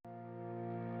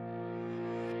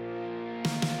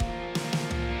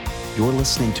You're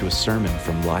listening to a sermon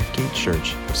from Lifegate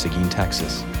Church of Seguin,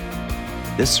 Texas.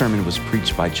 This sermon was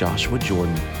preached by Joshua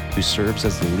Jordan, who serves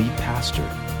as the lead pastor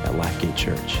at Lifegate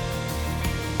Church.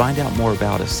 Find out more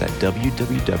about us at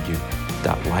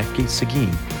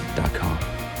www.lifegateseguin.com.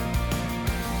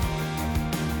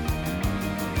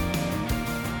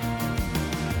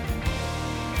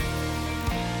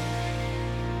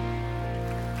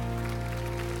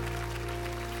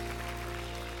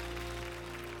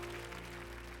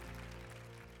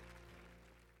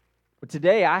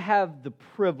 Today, I have the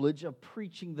privilege of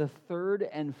preaching the third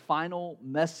and final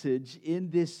message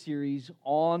in this series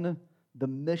on the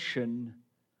mission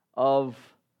of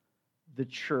the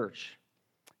church.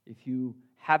 If you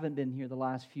haven't been here the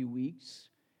last few weeks,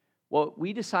 what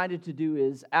we decided to do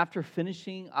is, after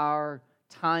finishing our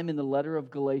time in the letter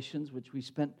of Galatians, which we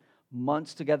spent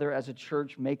months together as a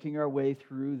church making our way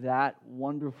through that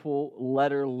wonderful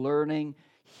letter, learning,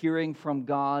 hearing from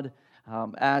God,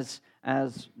 as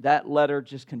that letter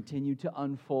just continued to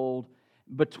unfold.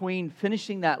 Between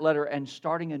finishing that letter and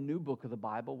starting a new book of the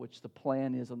Bible, which the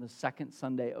plan is on the second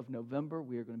Sunday of November,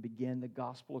 we are going to begin the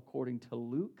Gospel according to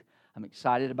Luke. I'm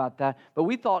excited about that. But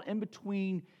we thought in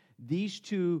between these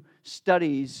two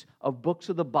studies of books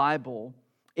of the Bible,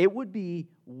 it would be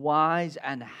wise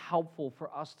and helpful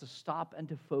for us to stop and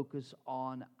to focus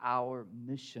on our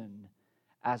mission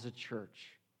as a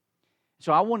church.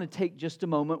 So I want to take just a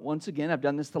moment, once again, I've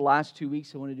done this the last 2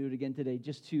 weeks, I want to do it again today,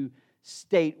 just to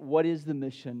state what is the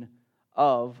mission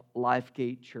of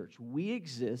Lifegate Church. We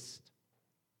exist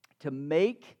to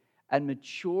make and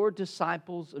mature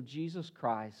disciples of Jesus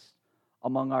Christ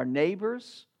among our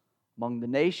neighbors, among the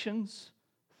nations,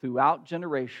 throughout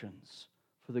generations,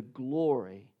 for the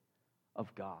glory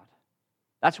of God.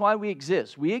 That's why we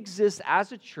exist. We exist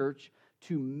as a church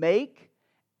to make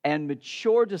and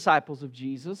mature disciples of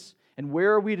Jesus. And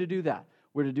where are we to do that?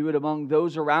 We're to do it among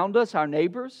those around us, our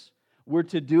neighbors. We're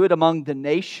to do it among the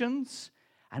nations.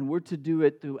 And we're to do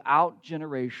it throughout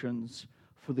generations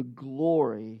for the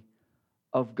glory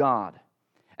of God.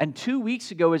 And 2 weeks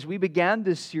ago, as we began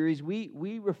this series,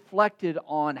 we reflected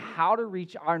on how to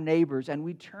reach our neighbors. And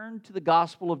we turned to the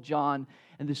Gospel of John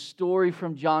and the story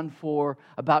from John 4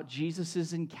 about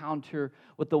Jesus' encounter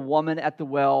with the woman at the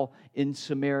well in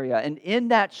Samaria. And in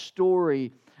that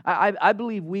story, I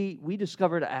believe we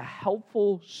discovered a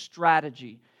helpful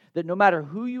strategy that no matter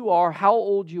who you are, how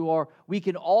old you are, we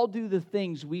can all do the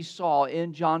things we saw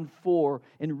in John 4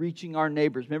 in reaching our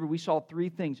neighbors. Remember, we saw three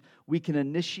things. We can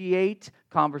initiate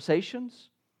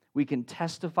conversations, we can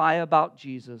testify about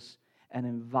Jesus, and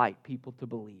invite people to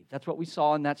believe. That's what we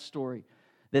saw in that story,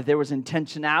 that there was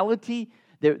intentionality,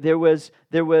 there was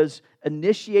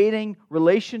initiating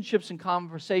relationships and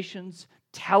conversations,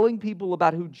 telling people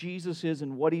about who Jesus is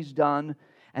and what He's done,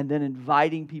 and then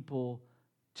inviting people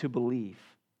to believe.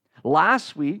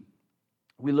 Last week,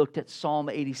 we looked at Psalm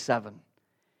 87.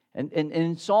 And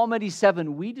in Psalm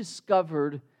 87, we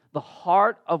discovered the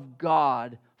heart of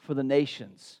God for the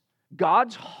nations.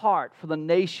 God's heart for the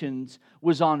nations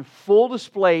was on full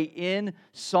display in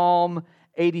Psalm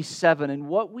 87. And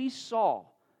what we saw,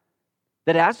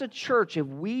 that as a church, if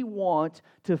we want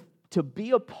to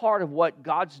be a part of what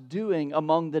God's doing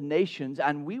among the nations,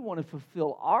 and we want to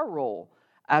fulfill our role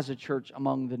as a church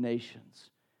among the nations,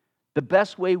 the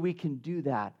best way we can do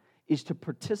that is to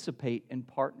participate in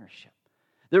partnership.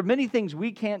 There are many things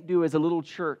we can't do as a little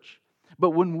church,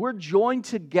 but when we're joined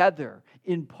together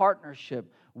in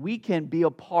partnership, we can be a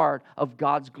part of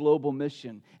God's global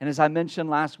mission. And as I mentioned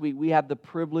last week, we have the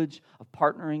privilege of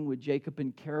partnering with Jacob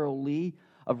and Carol Lee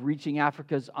of Reaching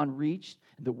Africa's Unreached,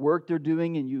 the work they're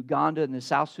doing in Uganda and the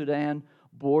South Sudan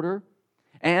border.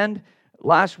 And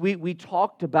last week we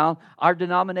talked about our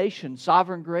denomination,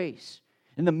 Sovereign Grace,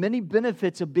 and the many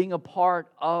benefits of being a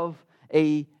part of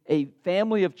a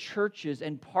family of churches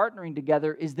and partnering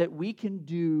together is that we can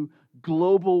do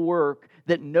global work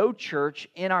that no church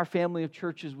in our family of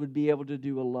churches would be able to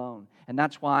do alone. And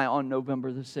that's why on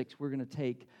November the 6th, we're going to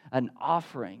take an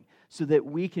offering so that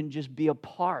we can just be a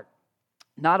part.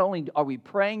 Not only are we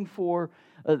praying for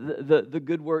the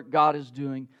good work God is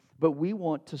doing, but we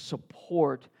want to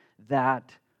support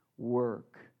that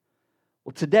work.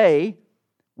 Well, today,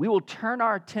 we will turn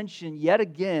our attention yet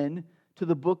again to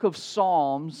the book of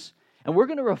Psalms, and we're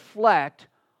going to reflect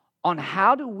on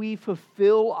how do we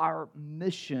fulfill our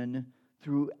mission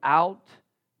throughout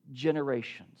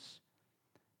generations.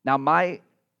 Now, my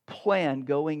plan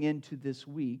going into this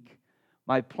week,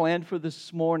 my plan for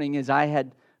this morning is I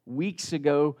had weeks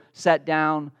ago sat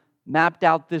down, mapped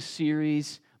out this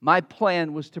series. My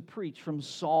plan was to preach from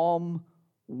Psalm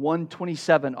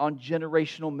 127 on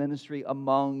generational ministry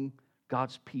among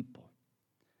God's people.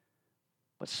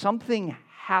 But something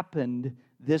happened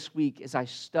this week as I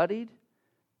studied,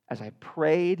 as I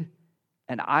prayed,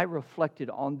 and I reflected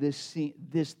on this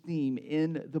theme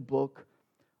in the book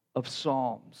of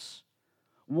Psalms.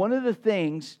 One of the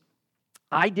things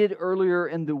I did earlier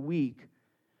in the week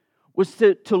was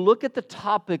to look at the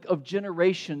topic of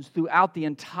generations throughout the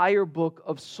entire book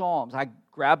of Psalms. I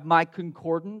grabbed my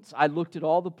concordance. I looked at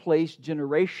all the place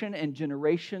generation and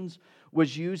generations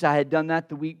was used. I had done that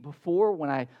the week before when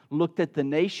I looked at the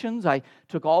nations. I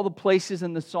took all the places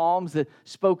in the Psalms that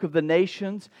spoke of the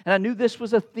nations, and I knew this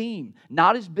was a theme.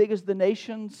 Not as big as the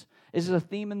nations is a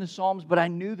theme in the Psalms, but I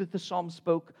knew that the Psalms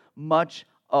spoke much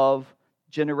of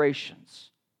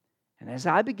generations. And as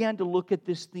I began to look at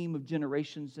this theme of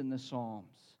generations in the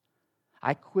Psalms,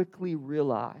 I quickly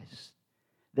realized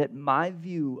that my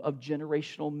view of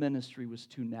generational ministry was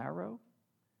too narrow,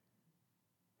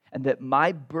 and that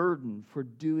my burden for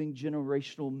doing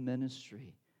generational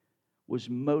ministry was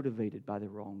motivated by the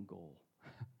wrong goal.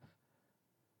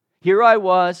 Here I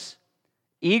was,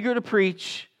 eager to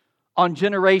preach on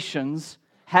generations,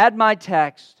 had my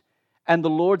text, and the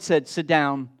Lord said, "Sit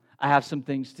down, I have some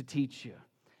things to teach you."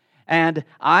 And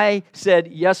I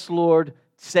said, "Yes, Lord,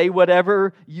 say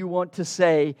whatever you want to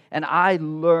say." And I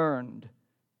learned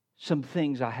some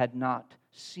things I had not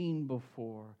seen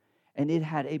before. And it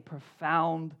had a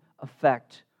profound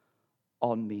effect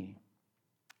on me.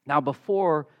 Now,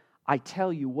 before I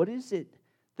tell you, what is it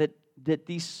that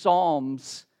these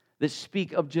Psalms that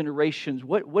speak of generations,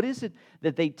 what is it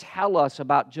that they tell us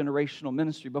about generational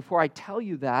ministry? Before I tell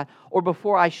you that, or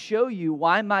before I show you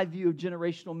why my view of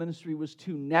generational ministry was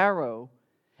too narrow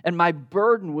and my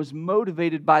burden was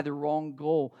motivated by the wrong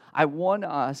goal, I want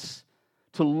us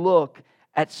to look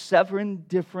at 7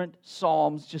 different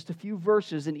Psalms, just a few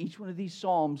verses in each one of these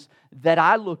Psalms that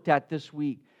I looked at this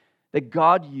week that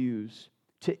God used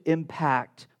to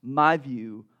impact my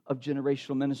view of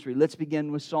generational ministry. Let's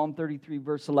begin with Psalm 33,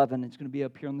 verse 11. It's going to be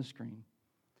up here on the screen.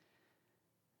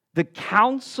 The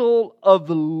counsel of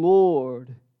the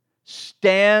Lord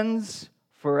stands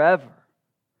forever,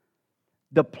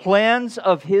 the plans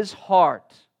of His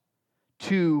heart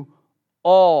to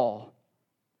all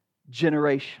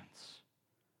generations.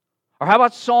 Or how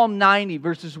about Psalm 90,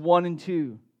 verses 1 and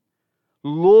 2?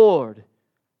 Lord,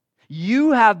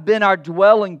 you have been our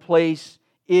dwelling place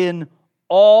in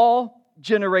all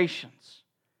generations.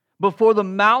 Before the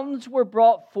mountains were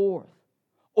brought forth,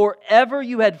 or ever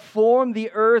you had formed the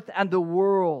earth and the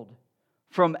world,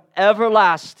 from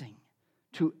everlasting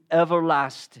to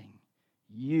everlasting,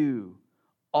 you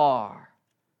are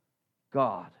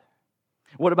God.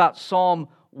 What about Psalm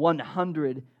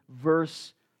 100,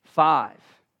 verse 5?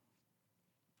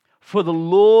 For the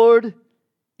Lord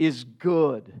is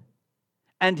good,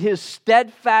 and His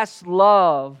steadfast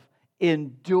love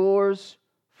endures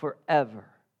forever,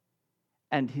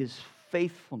 and His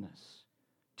faithfulness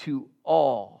to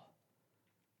all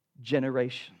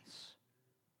generations.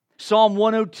 Psalm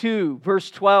 102, verse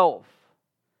 12.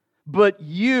 But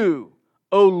you,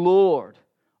 O Lord,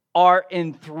 are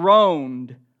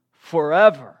enthroned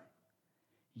forever.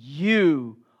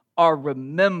 You are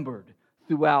remembered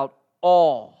throughout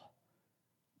all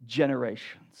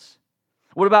generations.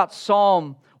 What about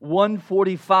Psalm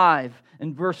 145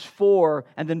 and verse 4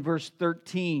 and then verse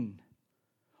 13?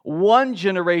 One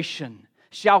generation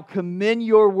shall commend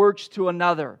your works to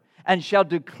another and shall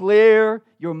declare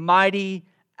your mighty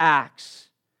acts.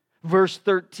 Verse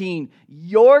 13,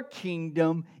 your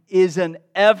kingdom is an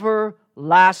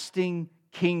everlasting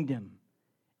kingdom,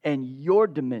 and your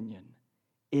dominion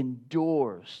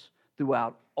endures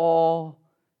throughout all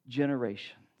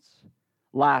generations.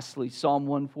 Lastly, Psalm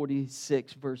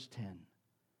 146, verse 10.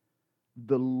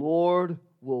 The Lord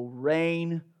will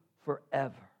reign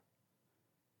forever.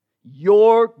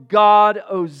 Your God,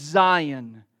 O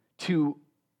Zion, to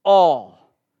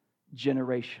all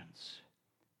generations.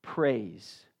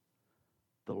 Praise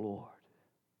the Lord.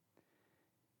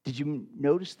 Did you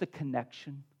notice the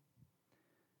connection?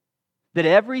 That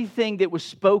everything that was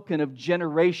spoken of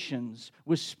generations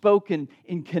was spoken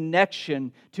in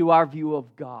connection to our view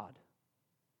of God.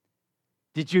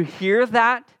 Did you hear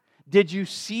that? Did you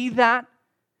see that?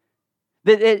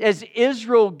 That as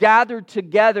Israel gathered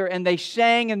together and they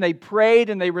sang and they prayed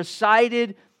and they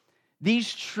recited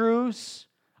these truths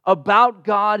about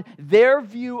God, their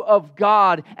view of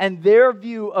God and their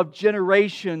view of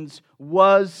generations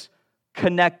was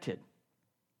connected.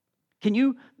 Can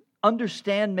you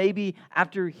understand maybe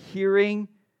after hearing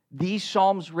these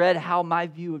Psalms read how my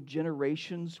view of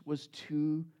generations was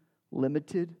too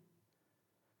limited?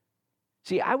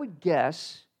 See, I would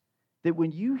guess that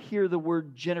when you hear the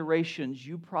word generations,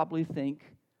 you probably think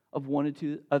of one or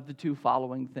two of the two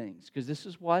following things. Because this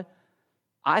is what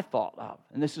I thought of.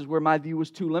 And this is where my view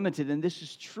was too limited. And this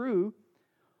is true,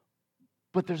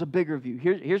 but there's a bigger view.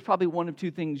 Here's probably one of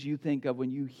two things you think of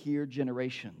when you hear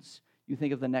generations. You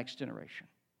think of the next generation.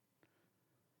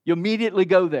 You immediately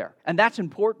go there. And that's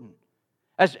important.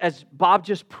 As Bob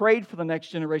just prayed for the next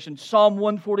generation, Psalm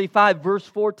 145 verse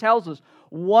 4 tells us,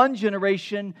 one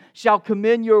generation shall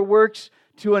commend your works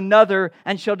to another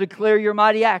and shall declare your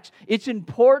mighty acts. It's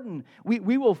important.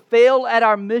 We will fail at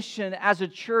our mission as a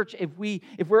church if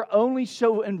we're only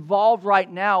so involved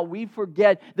right now. We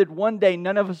forget that one day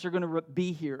none of us are going to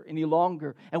be here any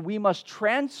longer. And we must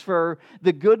transfer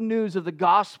the good news of the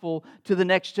gospel to the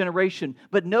next generation.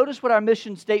 But notice what our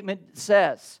mission statement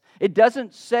says. It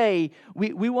doesn't say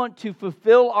we want to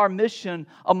fulfill our mission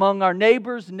among our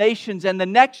neighbors, nations, and the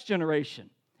next generation.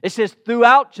 It says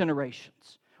throughout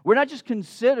generations. We're not just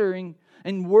considering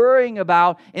and worrying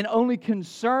about and only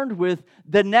concerned with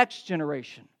the next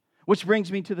generation. Which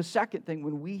brings me to the second thing.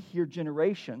 When we hear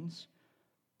generations,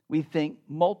 we think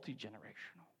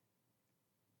multi-generational.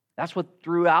 That's what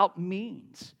throughout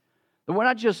means. But we're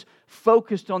not just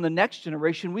focused on the next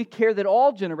generation. We care that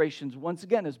all generations, once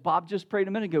again, as Bob just prayed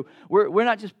a minute ago, we're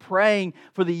not just praying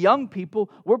for the young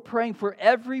people. We're praying for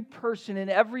every person in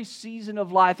every season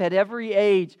of life, at every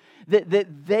age,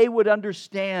 that they would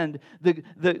understand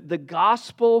the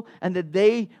gospel and that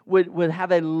they would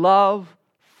have a love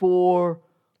for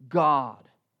God.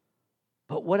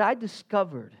 But what I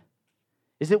discovered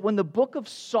is that when the book of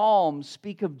Psalms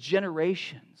speak of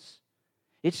generations,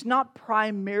 it's not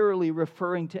primarily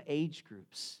referring to age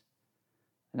groups.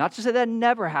 Not to say that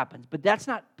never happens, but that's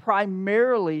not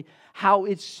primarily how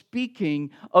it's speaking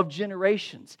of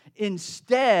generations.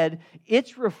 Instead,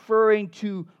 it's referring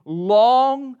to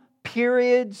long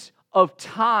periods of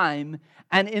time,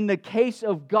 and in the case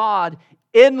of God,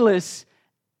 endless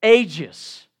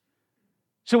ages.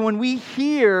 So when we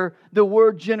hear the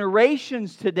word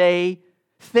generations today,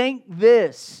 think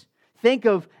this. Think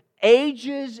of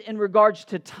ages in regards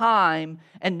to time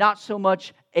and not so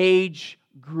much age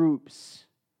groups.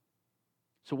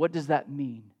 So what does that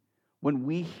mean? When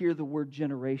we hear the word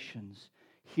generations,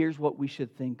 here's what we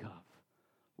should think of: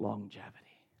 longevity.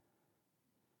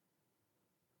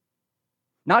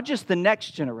 Not just the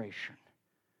next generation,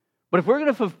 but if we're going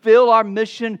to fulfill our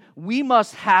mission, we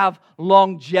must have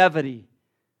longevity.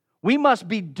 We must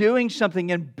be doing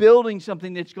something and building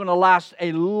something that's going to last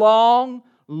a long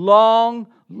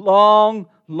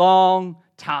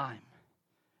time.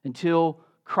 Until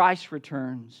Christ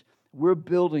returns, we're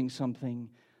building something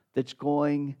that's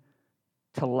going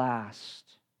to last.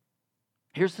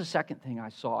 Here's the second thing I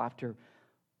saw after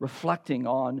reflecting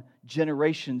on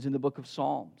generations in the book of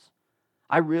Psalms.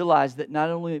 I realized that not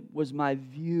only was my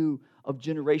view of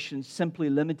generations simply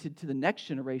limited to the next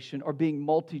generation or being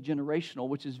multi-generational,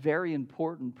 which is very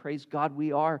important. Praise God,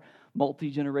 we are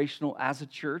multi-generational as a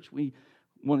church. We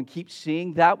want to keep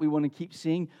seeing that. We want to keep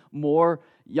seeing more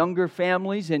younger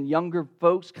families and younger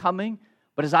folks coming.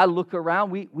 But as I look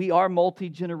around, we are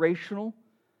multi-generational.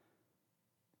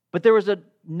 But there was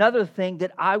another thing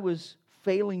that I was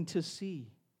failing to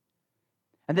see.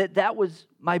 And that was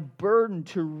my burden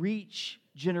to reach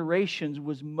generations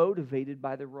was motivated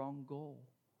by the wrong goal.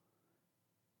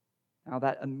 Now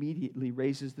that immediately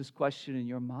raises this question in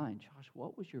your mind. Josh,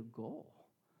 what was your goal?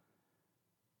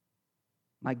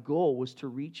 My goal was to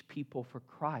reach people for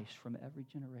Christ from every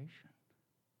generation.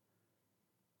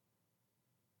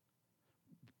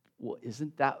 Well,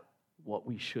 isn't that what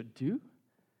we should do?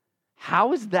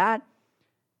 How is that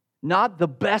not the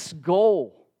best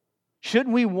goal?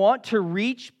 Shouldn't we want to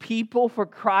reach people for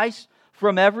Christ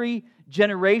from every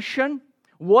generation?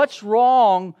 What's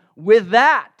wrong with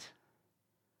that?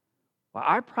 Well,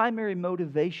 our primary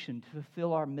motivation to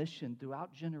fulfill our mission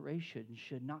throughout generations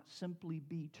should not simply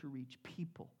be to reach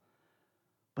people,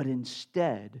 but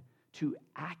instead to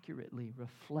accurately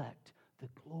reflect the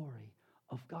glory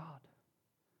of God.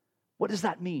 What does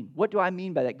that mean? What do I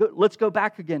mean by that? Let's go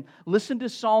back again. Listen to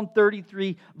Psalm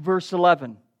 33, verse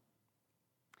 11.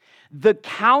 The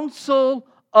counsel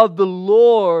of the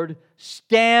Lord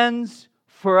stands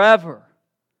forever,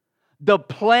 the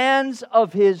plans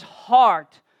of His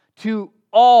heart to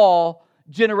all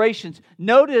generations.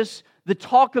 Notice the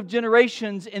talk of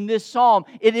generations in this psalm.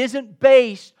 It isn't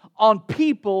based on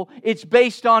people, it's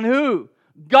based on who?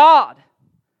 God.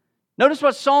 Notice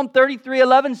what Psalm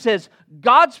 33:11 says.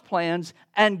 God's plans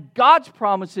and God's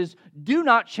promises do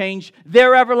not change.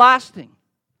 They're everlasting.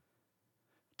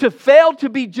 To fail to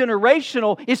be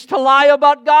generational is to lie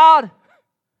about God.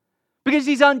 Because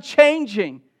He's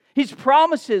unchanging. His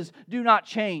promises do not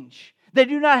change. They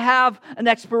do not have an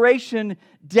expiration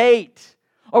date.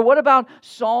 Or what about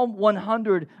Psalm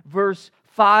 100, verse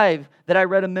 5 that I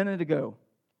read a minute ago?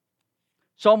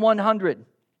 Psalm 100,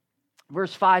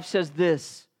 verse 5 says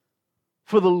this,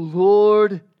 "For the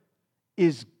Lord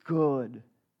is good.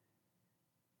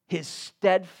 His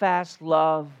steadfast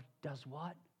love does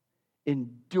what?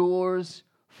 Endures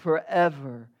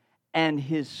forever, and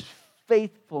His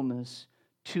faithfulness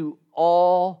to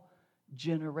all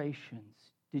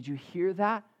generations." Did you hear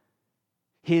that?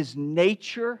 His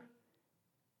nature,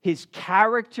 His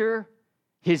character,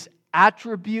 His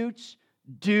attributes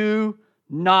do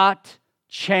not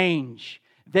change.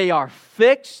 They are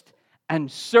fixed and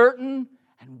certain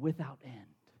and without end.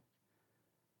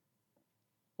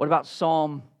 What about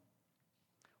Psalm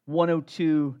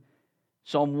 102,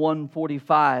 Psalm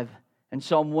 145, and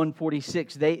Psalm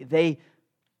 146? They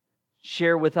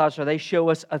share with us, or they show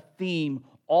us a theme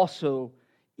also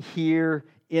here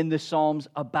in the Psalms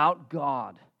about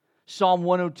God. Psalm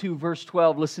 102, verse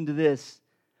 12, listen to this.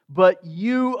 "But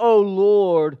you, O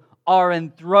Lord, are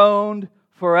enthroned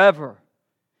forever.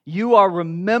 You are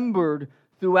remembered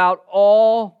throughout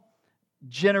all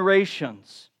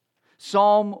generations."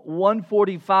 Psalm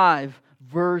 145,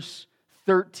 verse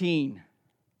 13.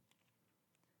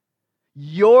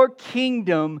 "Your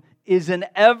kingdom is an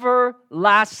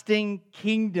everlasting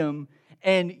kingdom,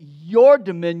 and your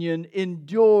dominion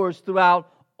endures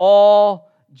throughout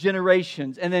all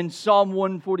generations." And then Psalm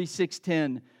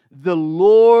 146:10, "The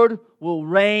Lord will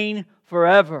reign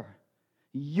forever.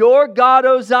 Your God,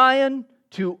 O Zion,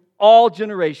 to all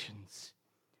generations."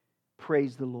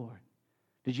 Praise the Lord.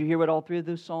 Did you hear what all three of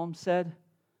those psalms said?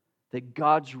 That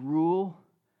God's rule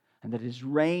and that His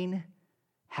reign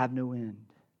have no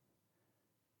end.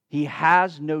 He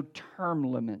has no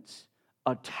term limits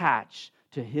attached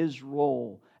to His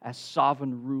role as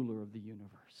sovereign ruler of the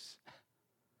universe.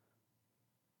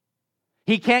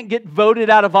 He can't get voted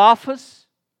out of office.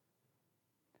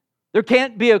 There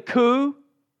can't be a coup.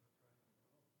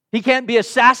 He can't be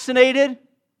assassinated.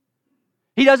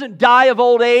 He doesn't die of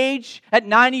old age at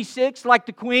 96 like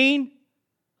the Queen.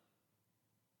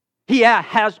 He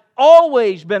has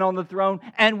always been on the throne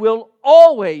and will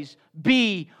always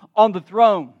be on the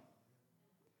throne.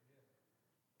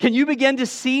 Can you begin to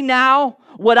see now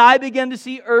what I began to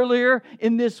see earlier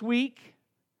in this week?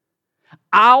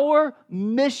 Our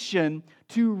mission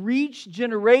to reach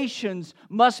generations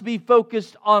must be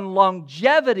focused on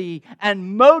longevity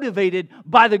and motivated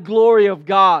by the glory of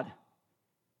God.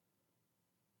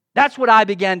 That's what I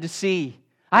began to see.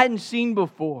 I hadn't seen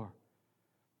before.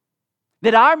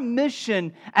 That our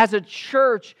mission as a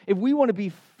church, if we want to be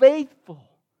faithful,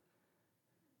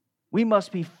 we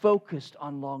must be focused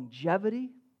on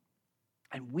longevity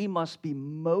and we must be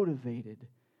motivated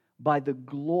by the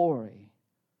glory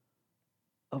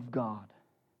of God.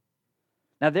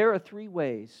 Now, there are three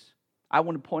ways I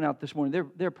want to point out this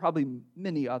morning. There are probably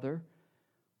many other.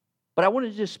 But I want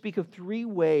to just speak of three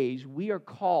ways we are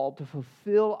called to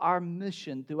fulfill our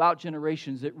mission throughout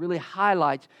generations that really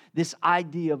highlights this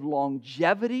idea of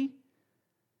longevity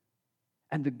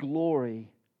and the glory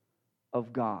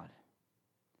of God.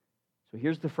 So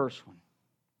here's the first one.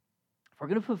 If we're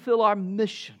going to fulfill our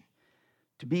mission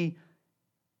to be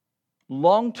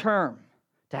long-term,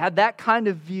 to have that kind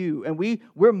of view, and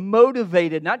we're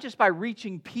motivated not just by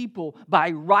reaching people,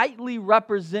 by rightly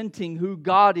representing who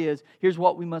God is, here's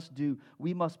what we must do.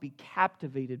 We must be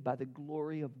captivated by the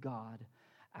glory of God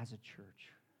as a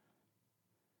church.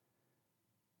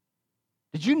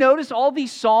 Did you notice all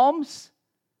these Psalms?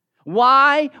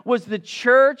 Why was the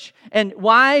church and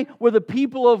why were the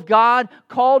people of God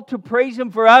called to praise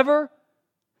Him forever?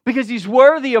 Because He's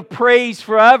worthy of praise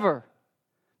forever.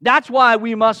 That's why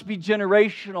we must be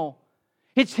generational.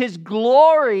 It's His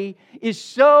glory is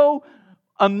so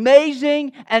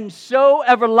amazing and so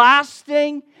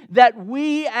everlasting that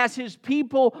we as His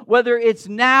people, whether it's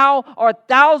now or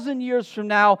 1,000 years from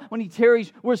now when He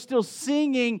tarries, we're still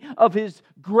singing of His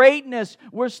greatness.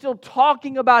 We're still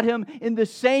talking about Him in the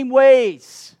same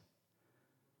ways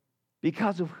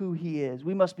because of who He is.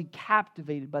 We must be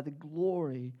captivated by the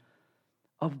glory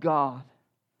of God.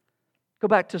 Go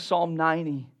back to Psalm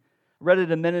 90. I read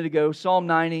it a minute ago. Psalm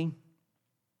 90,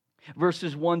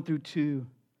 verses 1 through 2.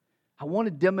 I want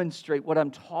to demonstrate what I'm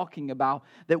talking about,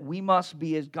 that we must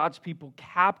be, as God's people,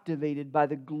 captivated by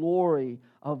the glory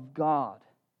of God.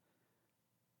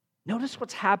 Notice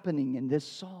what's happening in this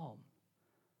psalm.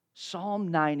 Psalm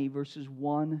 90, verses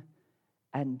 1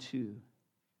 and 2.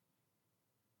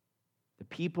 The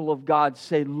people of God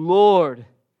say, "Lord,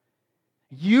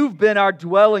 You've been our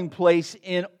dwelling place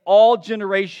in all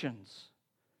generations.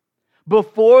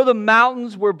 Before the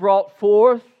mountains were brought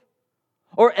forth,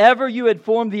 or ever you had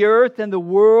formed the earth and the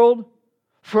world?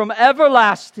 From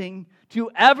everlasting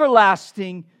to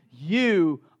everlasting,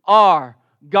 you are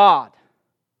God.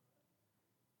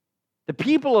 The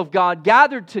people of God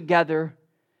gathered together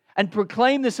and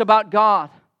proclaimed this about God.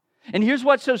 And here's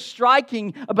what's so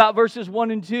striking about verses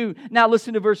 1 and 2. Now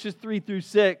listen to verses 3 through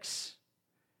 6.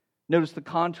 Notice the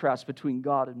contrast between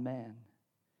God and man.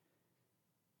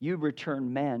 You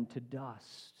return man to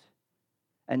dust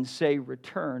and say,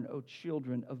 return, O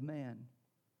children of man.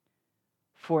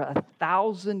 For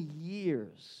 1,000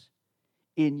 years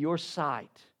in your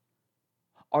sight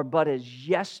are but as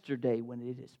yesterday when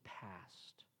it is past,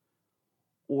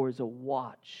 or as a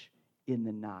watch in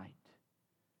the night.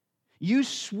 You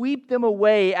sweep them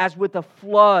away as with a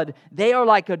flood. They are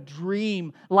like a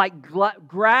dream, like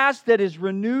grass that is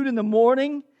renewed in the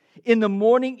morning. In the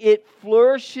morning it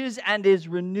flourishes and is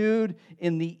renewed.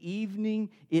 In the evening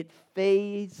it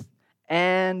fades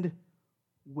and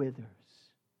withers.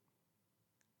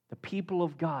 The people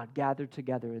of God gather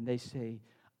together and they say,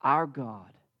 our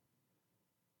God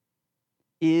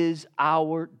is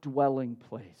our dwelling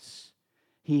place.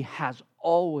 He has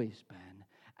always been,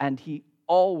 and He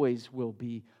always will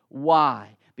be.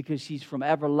 Why? Because He's from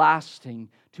everlasting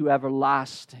to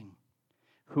everlasting.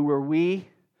 Who are we?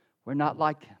 We're not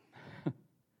like Him.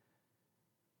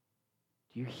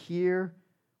 Do you hear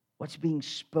what's being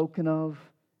spoken of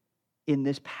in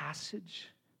this passage?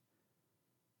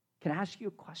 Can I ask you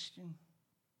a question?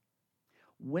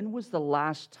 When was the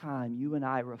last time you and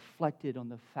I reflected on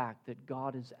the fact that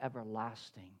God is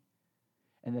everlasting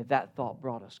and that thought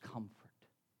brought us comfort?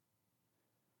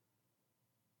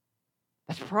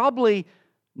 That's probably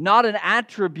not an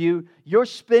attribute you're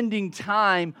spending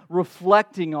time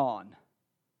reflecting on.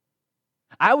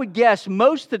 I would guess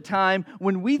most of the time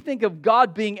when we think of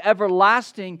God being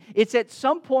everlasting, it's at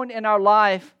some point in our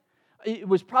life. It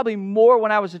was probably more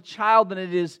when I was a child than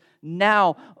it is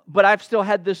now. But I've still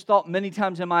had this thought many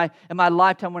times in my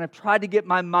lifetime when I've tried to get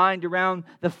my mind around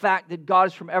the fact that God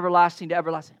is from everlasting to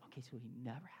everlasting. Okay, so He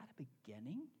never had a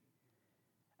beginning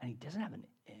and He doesn't have an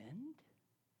end?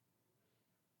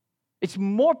 It's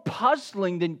more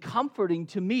puzzling than comforting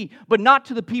to me, but not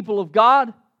to the people of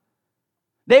God.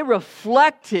 They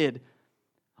reflected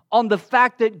on the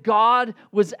fact that God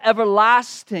was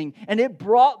everlasting, and it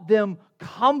brought them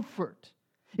comfort.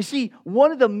 You see,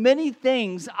 one of the many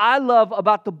things I love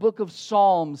about the book of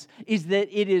Psalms is that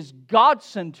it is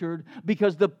God-centered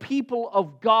because the people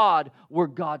of God were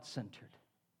God-centered.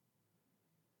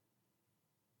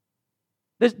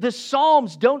 The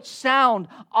Psalms don't sound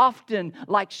often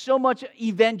like so much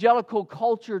evangelical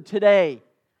culture today.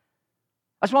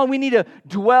 That's why we need to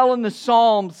dwell in the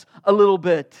Psalms a little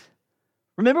bit.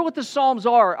 Remember what the Psalms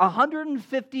are,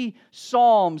 150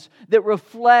 Psalms that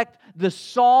reflect the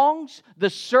songs,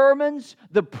 the sermons,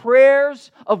 the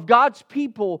prayers of God's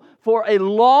people for a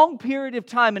long period of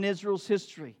time in Israel's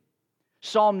history.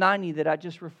 Psalm 90 that I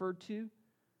just referred to,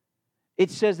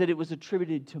 it says that it was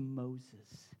attributed to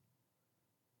Moses.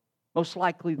 Most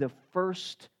likely the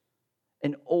first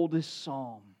and oldest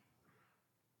psalm.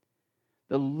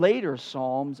 The later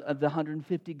Psalms of the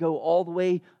 150 go all the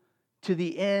way to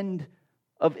the end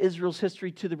of Israel's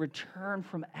history, to the return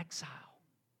from exile.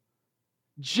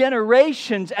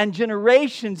 Generations and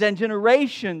generations and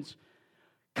generations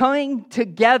coming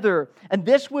together. And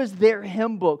this was their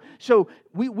hymn book. So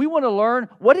we want to learn,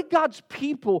 what did God's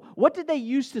people, what did they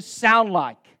used to sound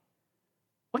like?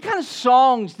 What kind of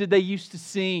songs did they used to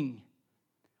sing?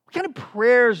 What kind of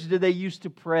prayers did they used to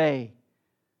pray?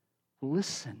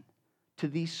 Listen to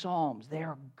these psalms. They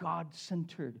are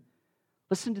God-centered.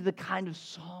 Listen to the kind of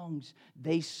songs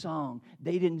they sung.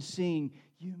 They didn't sing,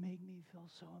 "You make me feel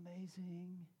so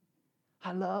amazing.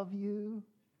 I love you."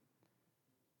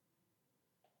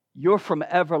 You're from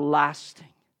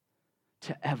everlasting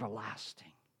to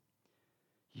everlasting.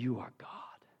 You are God.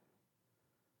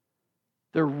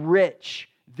 They're rich.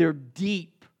 They're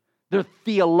deep. They're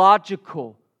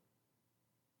theological.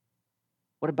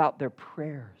 What about their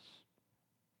prayers?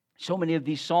 So many of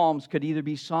these psalms could either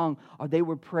be sung or they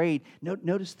were prayed.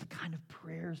 Notice the kind of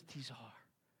prayers these are.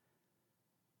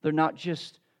 They're not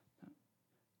just,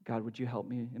 "God, would you help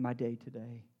me in my day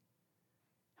today?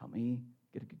 Help me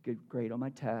get a good grade on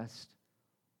my test.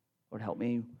 Lord, help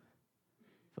me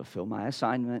fulfill my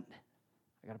assignment.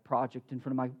 I got a project in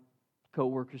front of my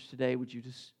coworkers today. Would you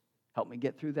just help me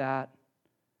get through that?"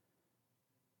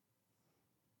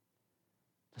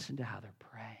 Listen to how they're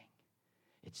praying.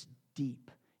 It's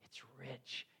deep. It's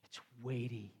rich. It's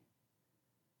weighty.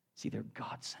 See, they're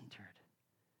God-centered.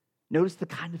 Notice the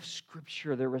kind of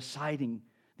scripture they're reciting.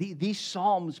 These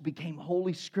Psalms became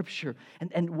Holy Scripture.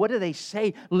 And what do they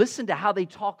say? Listen to how they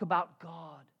talk about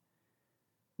God.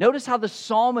 Notice how the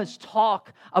psalmists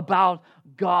talk about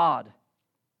God.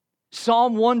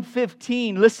 Psalm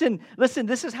 115, listen,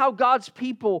 this is how God's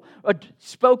people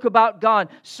spoke about God.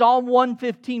 Psalm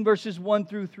 115, verses 1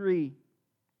 through 3.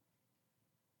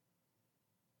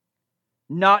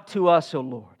 Not to us, O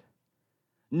Lord,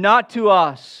 not to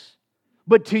us,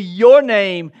 but to your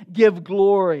name give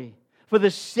glory, for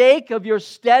the sake of your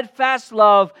steadfast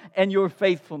love and your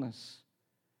faithfulness.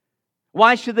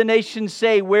 Why should the nations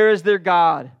say, where is their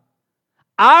God?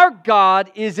 Our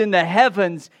God is in the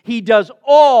heavens. He does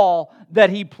all that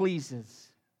He pleases.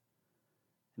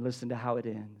 Listen to how it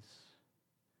ends.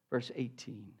 Verse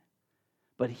 18.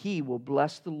 But He will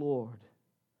bless the Lord,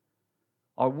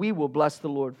 or we will bless the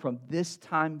Lord from this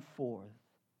time forth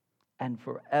and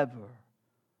forevermore.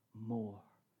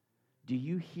 Do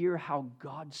you hear how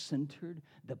God-centered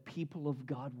the people of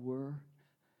God were?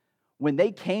 When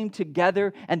they came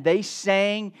together and they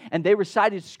sang and they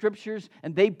recited scriptures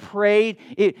and they prayed,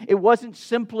 it wasn't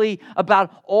simply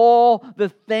about all the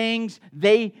things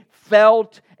they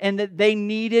felt and that they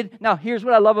needed. Now, here's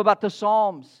what I love about the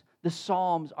Psalms. The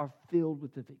Psalms are filled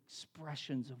with the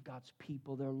expressions of God's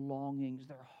people, their longings,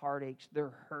 their heartaches,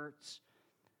 their hurts.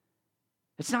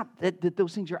 It's not that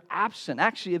those things are absent.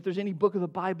 Actually, if there's any book of the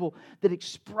Bible that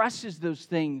expresses those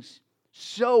things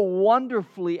so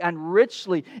wonderfully and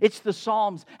richly, it's the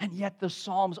Psalms. And yet the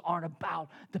Psalms aren't about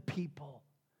the people.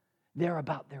 They're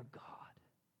about their God.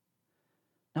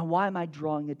 Now, why am I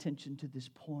drawing attention to this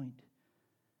point?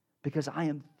 Because I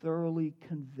am thoroughly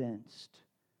convinced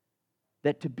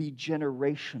that to be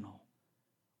generational,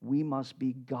 we must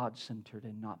be God-centered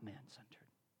and not man-centered.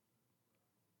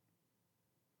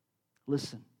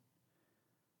 Listen,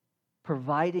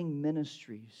 providing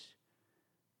ministries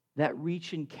that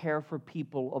reach and care for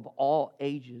people of all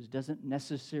ages doesn't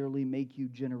necessarily make you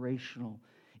generational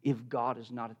if God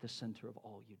is not at the center of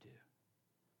all you do.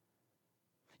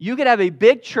 You could have a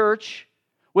big church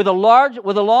with a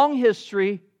long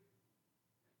history.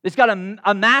 It's got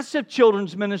a massive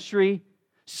children's ministry,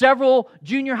 several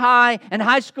junior high and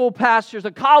high school pastors,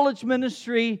 a college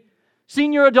ministry,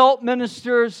 senior adult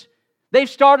ministers. They've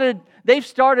started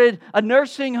a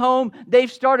nursing home.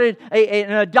 They've started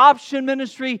an adoption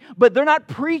ministry, but they're not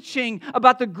preaching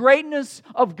about the greatness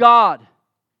of God.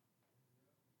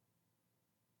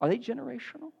 Are they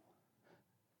generational?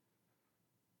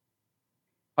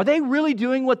 Are they really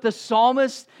doing what the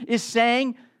psalmist is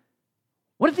saying?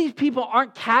 What if these people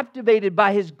aren't captivated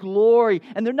by His glory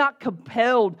and they're not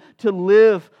compelled to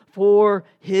live for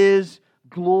His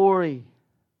glory?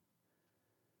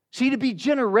 See, to be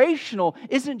generational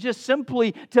isn't just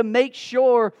simply to make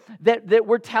sure that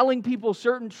we're telling people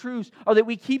certain truths or that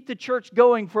we keep the church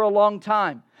going for a long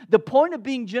time. The point of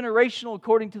being generational,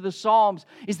 according to the Psalms,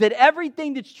 is that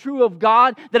everything that's true of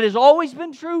God, that has always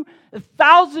been true,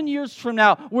 1,000 years from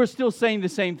now, we're still saying the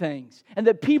same things. And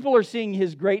that people are seeing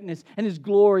His greatness and His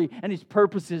glory and His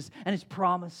purposes and His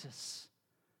promises.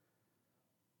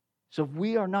 So if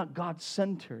we are not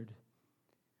God-centered,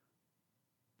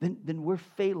 then we're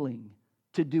failing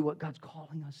to do what God's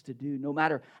calling us to do. No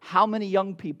matter how many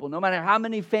young people, no matter how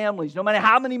many families, no matter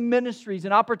how many ministries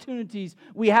and opportunities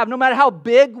we have, no matter how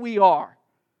big we are,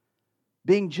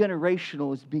 being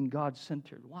generational is being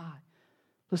God-centered. Why?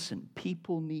 Listen,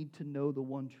 people need to know the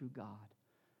one true God.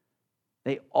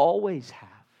 They always have,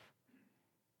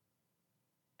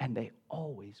 and they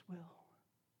always will.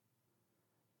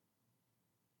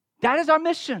 That is our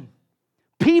mission.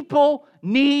 People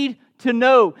need to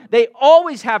know. They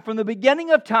always have from the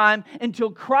beginning of time until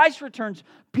Christ returns.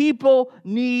 People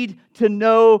need to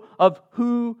know of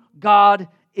who God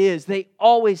is. They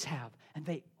always have, and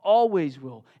they always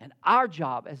will. And our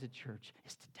job as a church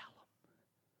is to tell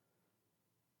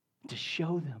them, to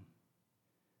show them.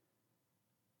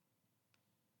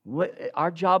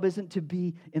 Our job isn't to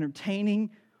be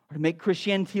entertaining or to make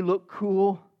Christianity look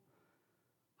cool.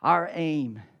 Our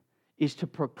aim is to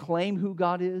proclaim who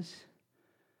God is,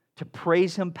 to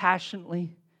praise Him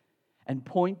passionately, and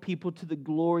point people to the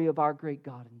glory of our great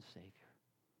God and Savior.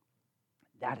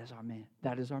 That is our man.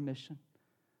 That is our mission.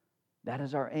 That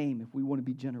is our aim if we want to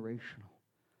be generational.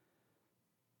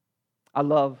 I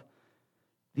love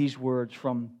these words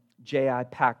from J.I.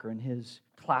 Packer in his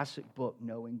classic book,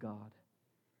 Knowing God.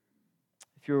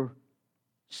 If you're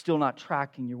still not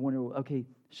tracking, you're wondering, okay,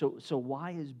 so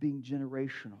why is being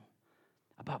generational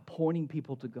about pointing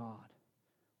people to God?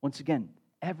 Once again,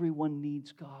 everyone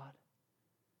needs God.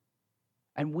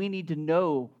 And we need to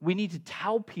know, we need to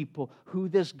tell people who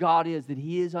this God is, that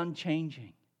He is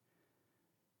unchanging.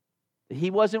 He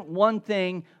wasn't one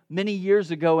thing many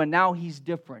years ago and now He's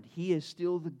different. He is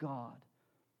still the God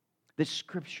that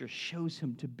Scripture shows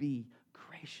Him to be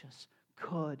gracious,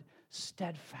 good,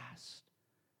 steadfast,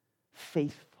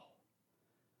 faithful.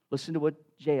 Listen to what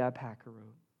J.I. Packer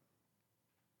wrote.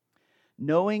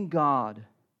 Knowing God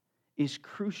is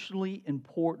crucially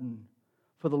important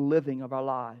for the living of our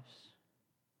lives.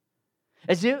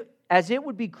 As it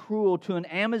would be cruel to an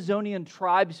Amazonian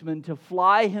tribesman to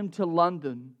fly him to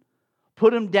London,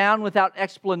 put him down without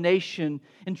explanation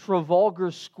in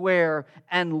Trafalgar Square,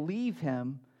 and leave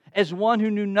him as one who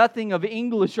knew nothing of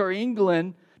English or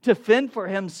England to fend for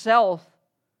himself,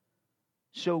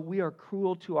 so we are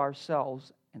cruel to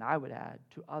ourselves, and I would add,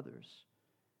 to others,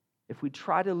 if we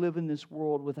try to live in this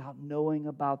world without knowing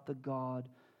about the God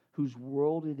whose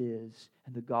world it is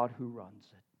and the God who runs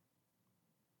it.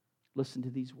 Listen to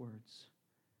these words.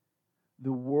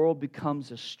 The world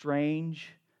becomes a strange,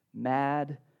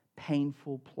 mad,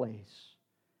 painful place,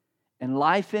 and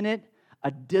life in it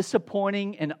a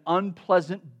disappointing and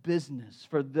unpleasant business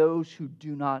for those who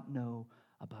do not know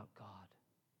about God.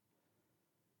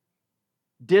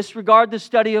 Disregard the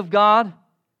study of God,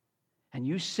 and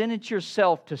you sentence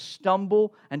yourself to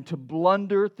stumble and to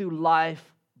blunder through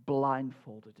life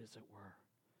blindfolded, as it were,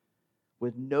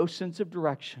 with no sense of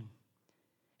direction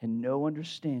and no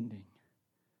understanding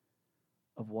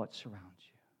of what surrounds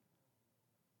you.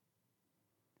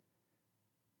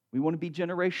 We want to be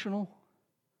generational.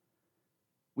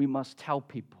 We must tell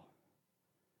people,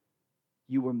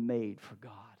 you were made for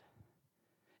God.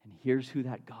 And here's who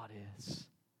that God is.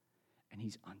 And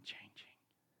He's unchanging.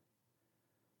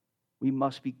 We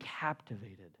must be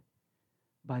captivated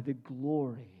by the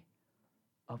glory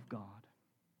of God.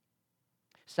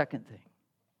 Second thing,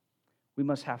 we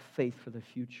must have faith for the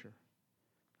future.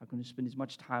 I'm not going to spend as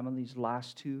much time on these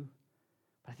last two,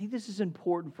 but I think this is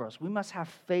important for us. We must have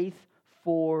faith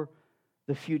for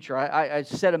the future. I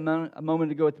said a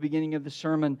moment ago at the beginning of the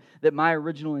sermon that my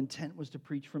original intent was to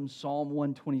preach from Psalm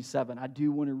 127. I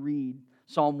do want to read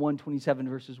Psalm 127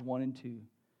 verses 1 and 2.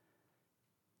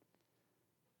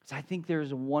 Because I think there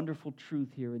is a wonderful truth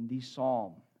here in this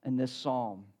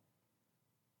psalm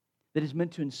that is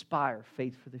meant to inspire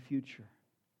faith for the future.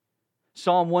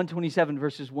 Psalm 127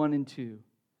 verses 1 and 2.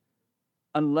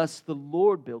 Unless the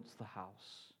Lord builds the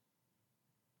house,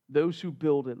 those who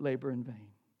build it labor in vain.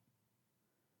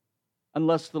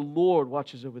 Unless the Lord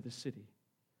watches over the city,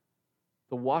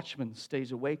 the watchman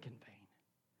stays awake in vain.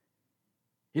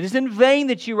 It is in vain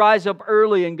that you rise up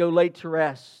early and go late to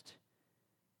rest,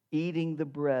 eating the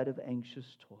bread of anxious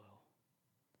toil.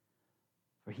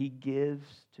 For He gives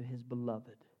to His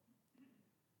beloved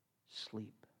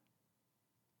sleep.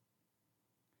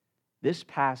 This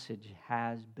passage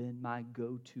has been my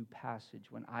go-to passage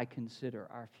when I consider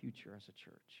our future as a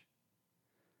church.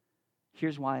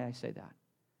 Here's why I say that.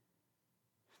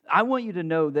 I want you to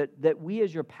know that we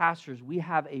as your pastors, we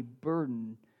have a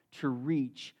burden to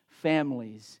reach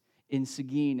families in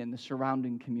Seguin and the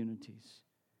surrounding communities.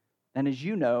 And as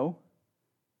you know,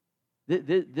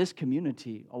 this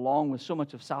community, along with so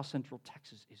much of South Central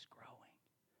Texas, is growing.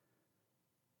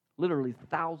 Literally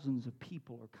thousands of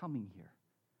people are coming here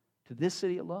to this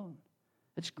city alone.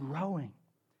 It's growing.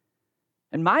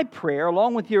 And my prayer,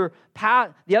 along with the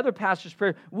other pastor's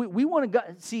prayer, we want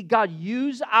to see God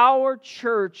use our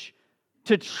church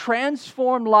to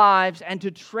transform lives and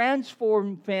to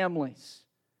transform families.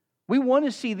 We want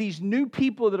to see these new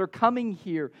people that are coming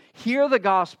here hear the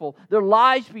gospel, their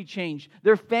lives be changed,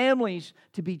 their families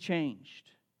to be changed.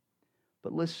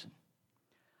 But listen,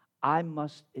 I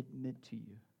must admit to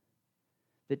you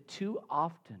that too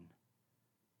often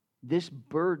this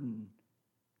burden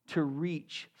to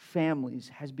reach families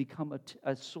has become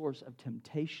a source of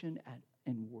temptation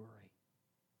and worry.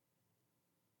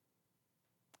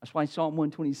 That's why Psalm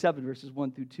 127 verses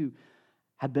 1 through 2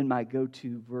 have been my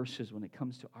go-to verses when it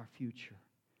comes to our future.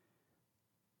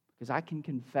 Because I can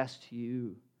confess to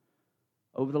you,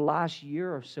 over the last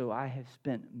year or so, I have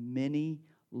spent many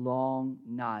long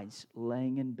nights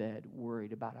laying in bed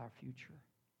worried about our future.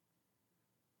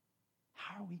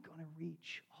 How are we going to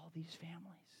reach all these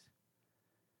families?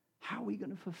 How are we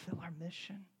going to fulfill our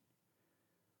mission?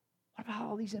 What about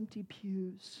all these empty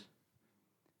pews?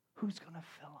 Who's going to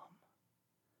fill them?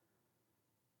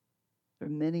 There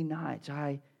are many nights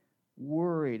I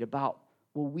worried about,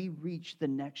 will we reach the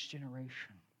next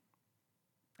generation?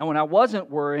 And when I wasn't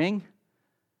worrying,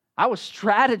 I was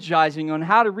strategizing on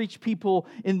how to reach people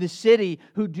in the city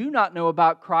who do not know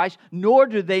about Christ, nor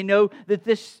do they know that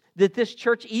this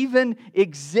church even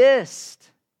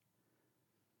exists.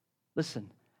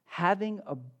 Listen, having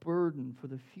a burden for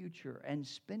the future and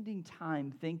spending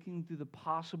time thinking through the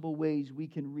possible ways we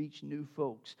can reach new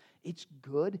folks, it's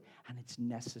good and it's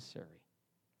necessary.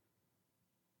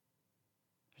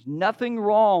 There's nothing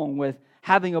wrong with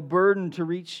having a burden to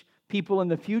reach people in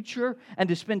the future and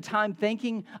to spend time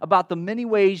thinking about the many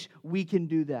ways we can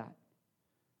do that.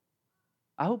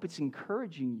 I hope it's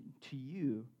encouraging to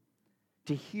you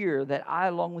to hear that I,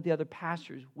 along with the other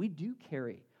pastors, we do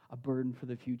carry a burden for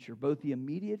the future, both the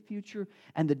immediate future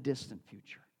and the distant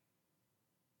future.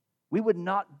 We would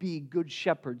not be good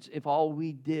shepherds if all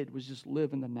we did was just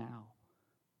live in the now.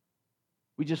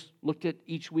 We just looked at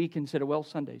each week and said, well,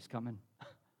 Sunday's coming.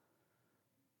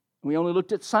 We only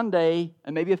looked at Sunday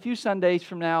and maybe a few Sundays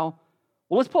from now.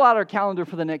 Well, let's pull out our calendar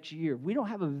for the next year. We don't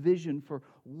have a vision for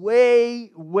way,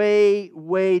 way,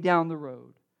 way down the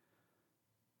road.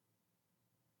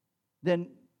 Then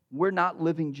we're not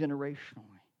living generationally.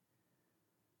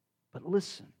 But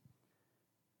listen,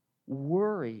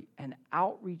 worry and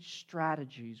outreach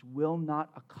strategies will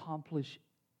not accomplish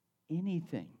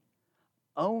anything.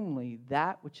 Only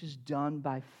that which is done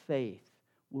by faith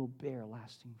will bear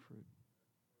lasting fruit.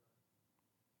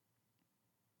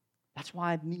 That's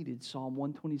why I've needed Psalm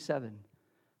 127,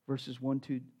 verses 1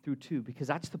 through 2, because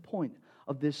that's the point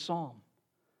of this psalm.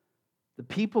 The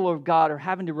people of God are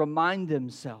having to remind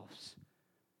themselves,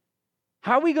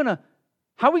 how are we going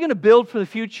to build for the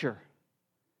future?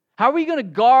 How are we going to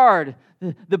guard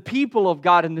the people of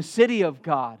God and the city of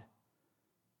God?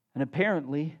 And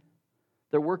apparently,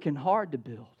 they're working hard to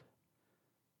build.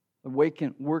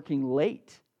 They're working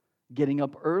late, getting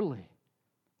up early,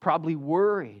 probably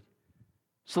worried,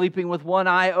 sleeping with one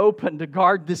eye open to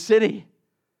guard the city.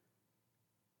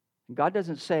 And God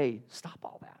doesn't say, stop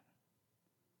all that.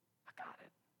 I got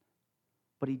it.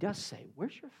 But He does say,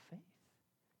 where's your faith?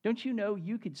 Don't you know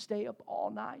you could stay up all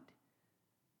night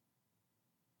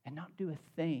and not do a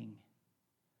thing?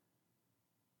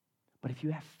 But if you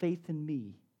have faith in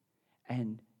me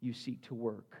and you seek to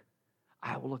work,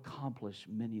 I will accomplish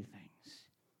many things.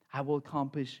 I will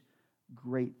accomplish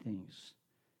great things.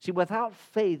 See, without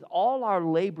faith, all our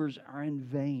labors are in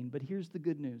vain. But here's the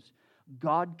good news.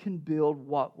 God can build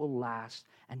what will last,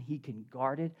 and He can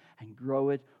guard it and grow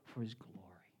it for His glory.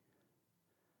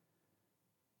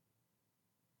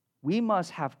 We must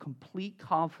have complete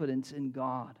confidence in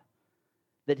God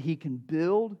that He can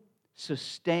build,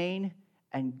 sustain,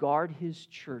 and guard His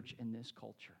church in this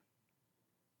culture.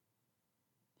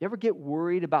 You ever get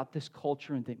worried about this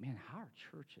culture and think, man, how are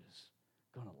churches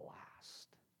going to last?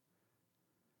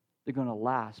 They're going to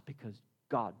last because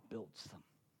God builds them,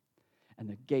 and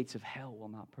the gates of hell will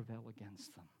not prevail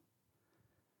against them.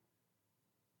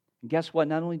 And guess what?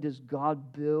 Not only does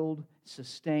God build,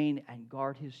 sustain, and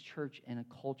guard His church in a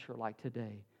culture like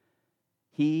today,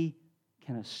 He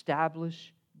can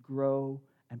establish, grow,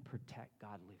 and protect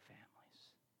godly families.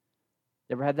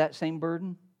 You ever had that same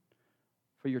burden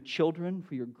for your children,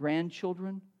 for your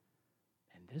grandchildren?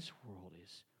 And this world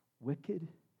is wicked,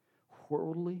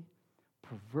 worldly,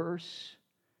 perverse.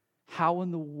 How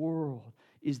in the world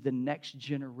is the next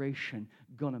generation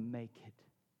going to make it?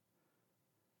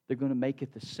 They're going to make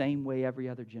it the same way every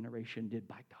other generation did,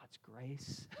 by God's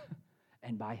grace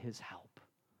and by His help.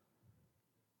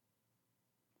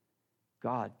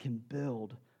 God can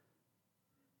build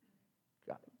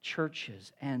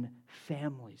churches and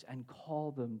families and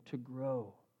call them to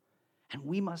grow. And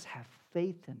we must have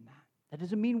faith in that. That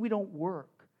doesn't mean we don't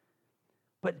work.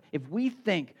 But if we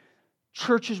think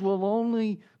churches will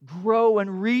only grow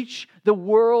and reach the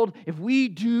world if we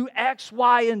do X,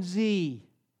 Y, and Z,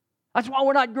 that's why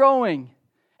we're not growing.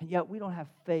 And yet we don't have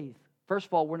faith. First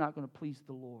of all, we're not going to please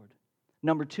the Lord.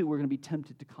 Number two, we're going to be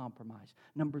tempted to compromise.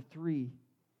 Number three,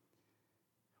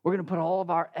 we're going to put all of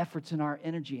our efforts and our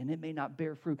energy, and it may not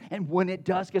bear fruit. And when it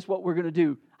does, guess what we're going to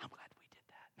do? I'm glad we did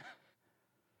that.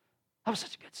 That was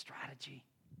such a good strategy.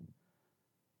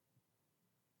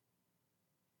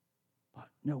 But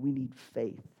no, we need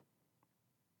faith.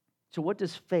 So what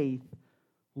does faith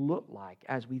look like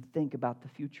as we think about the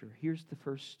future? Here's the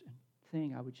first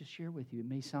thing I would just share with you. It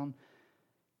may sound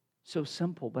so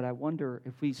simple, but I wonder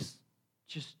if we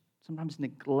just sometimes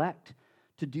neglect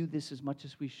to do this as much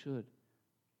as we should.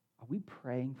 Are we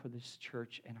praying for this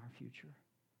church and our future?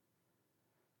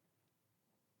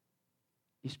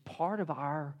 Is part of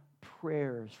our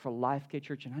prayers for Lifegate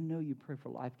Church, and I know you pray for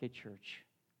Lifegate Church,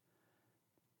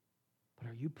 but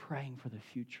are you praying for the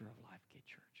future of Lifegate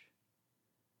Church?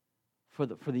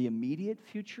 For the immediate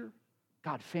future?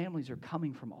 God, families are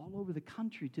coming from all over the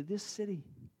country to this city.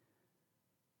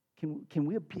 Can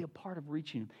we be a part of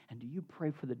reaching them? And do you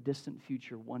pray for the distant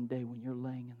future one day when you're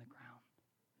laying in the ground?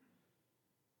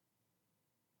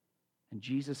 and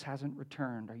Jesus hasn't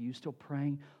returned, are you still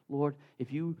praying, Lord,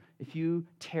 if you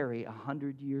tarry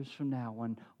 100 years from now,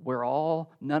 when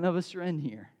none of us are in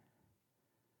here,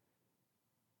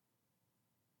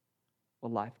 will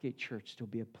Lifegate Church still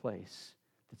be a place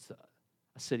that's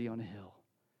a city on a hill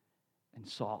and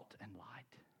salt and light?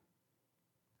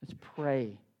 Let's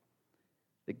pray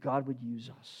that God would use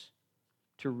us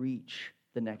to reach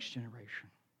the next generation.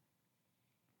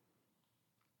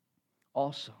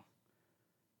 Also,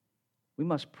 we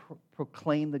must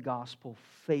proclaim the gospel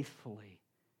faithfully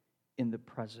in the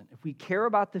present. If we care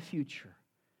about the future,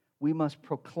 we must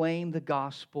proclaim the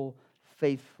gospel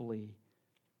faithfully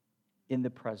in the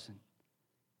present.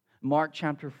 Mark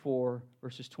chapter 4,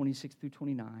 verses 26 through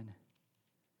 29.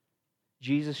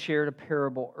 Jesus shared a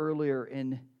parable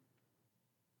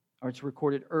it's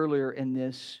recorded earlier in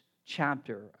this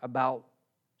chapter about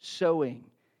sowing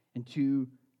into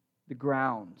the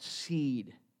ground,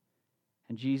 seed.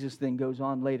 And Jesus then goes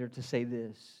on later to say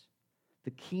this: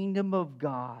 the kingdom of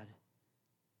God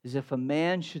is if a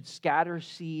man should scatter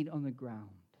seed on the ground.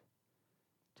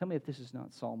 Tell me if this is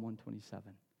not Psalm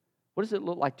 127. What does it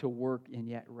look like to work and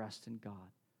yet rest in God?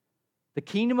 The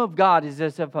kingdom of God is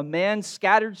as if a man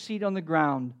scattered seed on the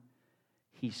ground.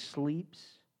 He sleeps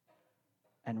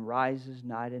and rises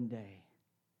night and day,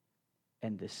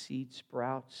 and the seed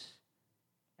sprouts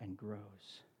and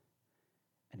grows,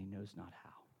 and he knows not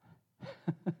how.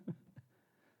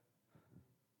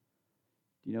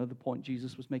 Do you know the point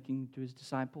Jesus was making to his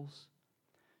disciples?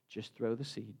 Just throw the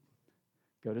seed,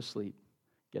 go to sleep,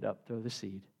 get up, throw the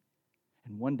seed.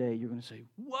 And one day you're going to say,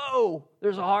 whoa,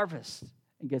 there's a harvest.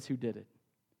 And guess who did it?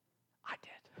 I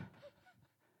did.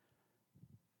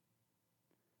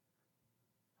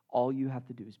 All you have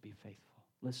to do is be faithful.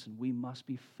 Listen, we must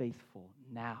be faithful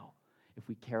now if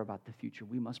we care about the future.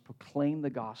 We must proclaim the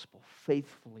gospel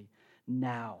faithfully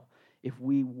now if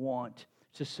we want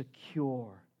to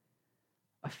secure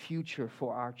a future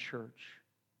for our church.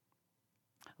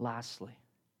 Lastly,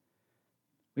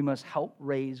 we must help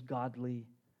raise godly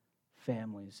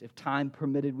families. If time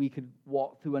permitted, we could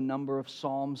walk through a number of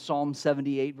Psalms. Psalm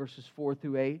 78, verses 4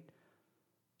 through 8.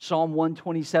 Psalm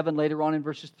 127, later on in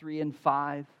verses 3 and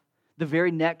 5. The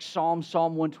very next Psalm,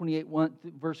 Psalm 128,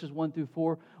 verses 1 through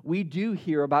 4, we do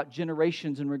hear about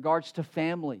generations in regards to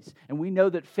families. And we know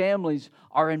that families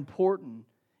are important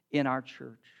in our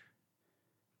church.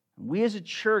 We as a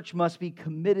church must be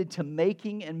committed to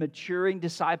making and maturing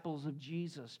disciples of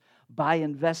Jesus by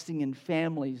investing in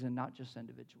families and not just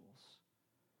individuals.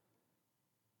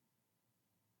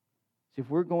 So if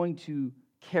we're going to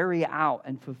carry out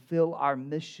and fulfill our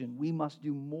mission, we must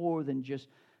do more than just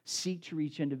seek to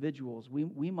reach individuals.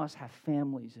 We must have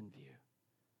families in view.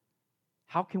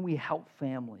 How can we help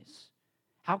families?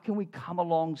 How can we come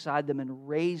alongside them and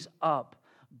raise up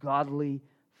godly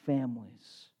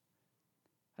families?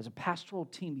 As a pastoral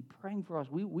team, be praying for us.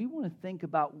 We want to think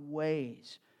about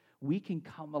ways we can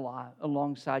come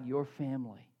alongside your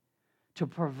family to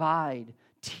provide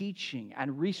teaching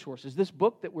and resources. This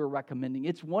book that we're recommending,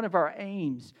 it's one of our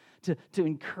aims to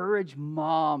encourage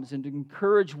moms and to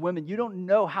encourage women. You don't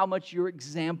know how much your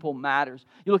example matters.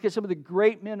 You look at some of the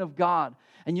great men of God,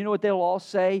 and you know what they'll all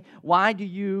say? Why do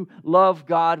you love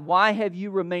God? Why have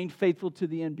you remained faithful to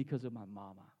the end? Because of my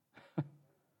mama.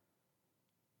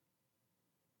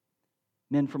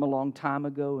 Men from a long time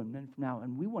ago and men from now.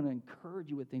 And we want to encourage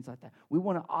you with things like that. We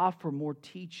want to offer more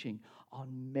teaching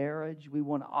on marriage. We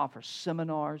want to offer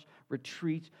seminars,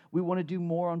 retreats. We want to do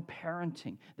more on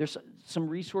parenting. There's some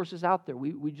resources out there.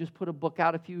 We just put a book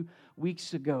out a few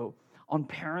weeks ago on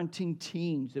parenting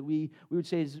teens that we would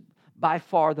say is by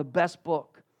far the best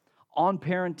book on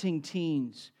parenting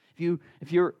teens.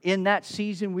 If you're in that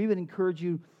season, we would encourage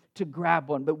you to grab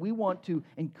one. But we want to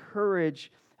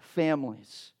encourage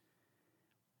families.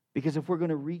 Because if we're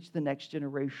going to reach the next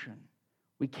generation,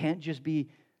 we can't just be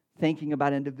thinking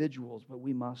about individuals, but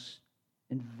we must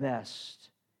invest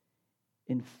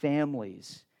in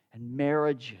families and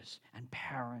marriages and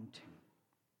parenting.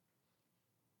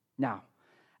 Now,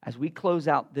 as we close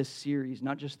out this series,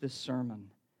 not just this sermon,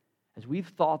 as we've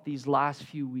thought these last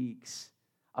few weeks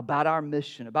about our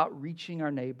mission, about reaching our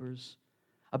neighbors,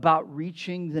 about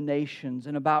reaching the nations,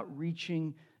 and about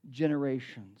reaching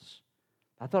generations,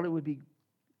 I thought it would be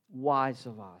wise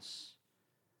of us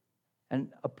and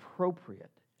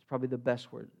appropriate, it's probably the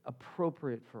best word,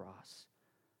 appropriate for us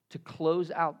to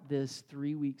close out this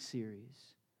 3-week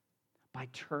series by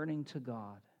turning to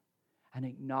God and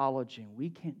acknowledging we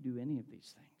can't do any of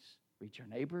these things. Reach our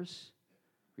neighbors,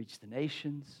 reach the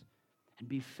nations, and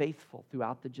be faithful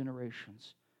throughout the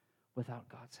generations without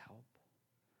God's help.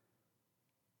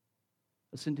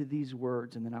 Listen to these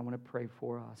words, and then I want to pray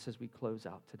for us as we close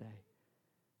out today.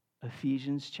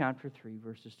 Ephesians chapter 3,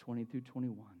 verses 20 through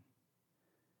 21.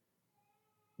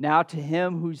 Now to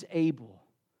him who's able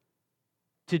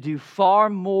to do far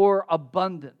more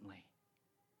abundantly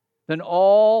than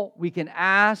all we can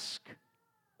ask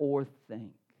or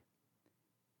think,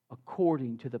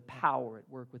 according to the power at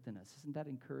work within us. Isn't that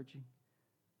encouraging?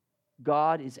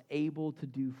 God is able to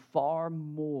do far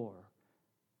more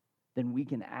than we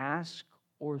can ask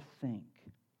or think,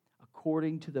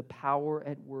 according to the power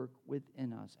at work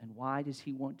within us. And why does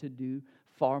He want to do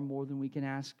far more than we can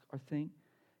ask or think?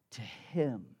 To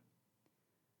Him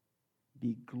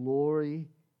be glory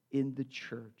in the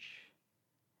church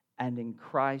and in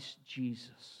Christ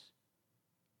Jesus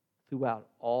throughout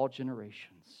all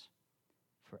generations,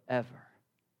 forever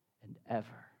and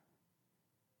ever.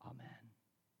 Amen.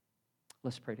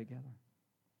 Let's pray together.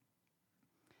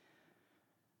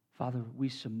 Father, we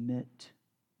submit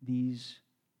these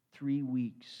 3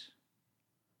 weeks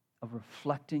of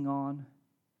reflecting on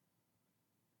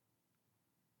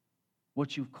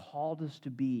what you've called us to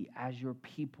be as your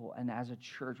people and as a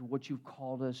church, what you've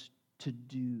called us to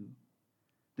do,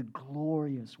 the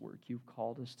glorious work you've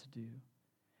called us to do,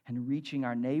 and reaching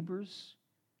our neighbors,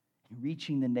 and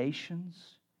reaching the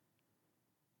nations,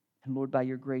 and Lord, by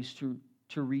your grace, to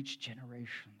reach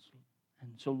generations.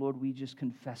 And so, Lord, we just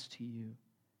confess to you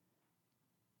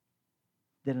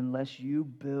that unless you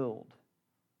build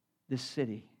this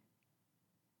city,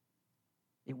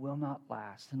 it will not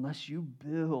last. Unless you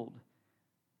build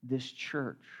this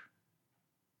church,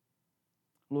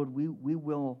 Lord, we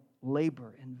will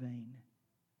labor in vain.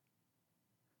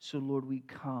 So, Lord, we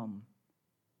come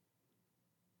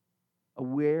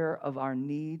aware of our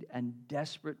need and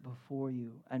desperate before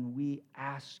you, and we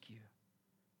ask you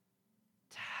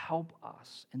to help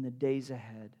us in the days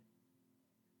ahead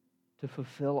to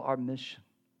fulfill our mission.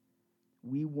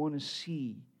 We want to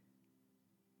see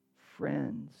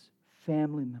friends,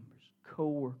 family members,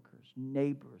 co-workers,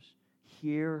 neighbors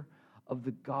hear of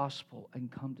the gospel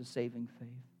and come to saving faith.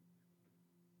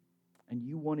 And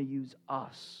you want to use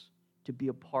us to be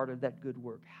a part of that good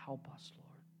work. Help us, Lord.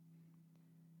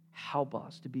 Help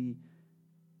us to be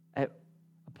a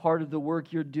part of the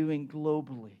work you're doing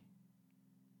globally.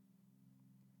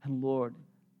 And Lord,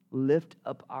 lift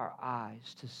up our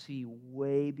eyes to see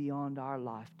way beyond our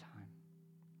lifetime.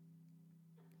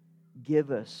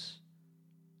 Give us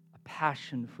a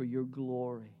passion for your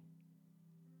glory.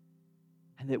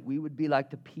 And that we would be like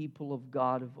the people of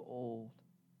God of old.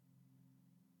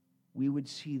 We would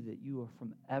see that you are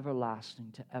from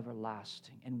everlasting to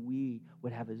everlasting. And we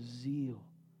would have a zeal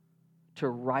to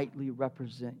rightly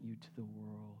represent you to the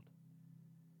world.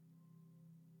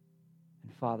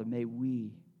 And Father, may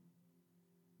we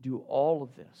do all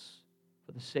of this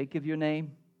for the sake of your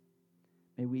name.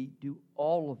 May we do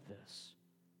all of this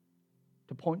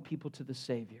to point people to the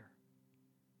Savior.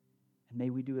 And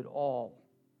may we do it all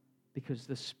because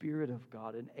the Spirit of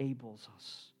God enables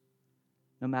us,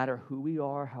 no matter who we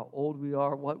are, how old we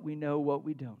are, what we know, what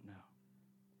we don't know.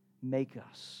 Make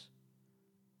us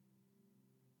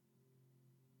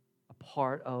a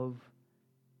part of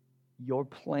your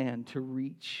plan to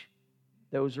reach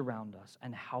those around us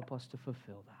and help us to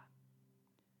fulfill that.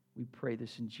 We pray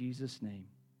this in Jesus' name.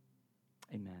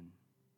 Amen.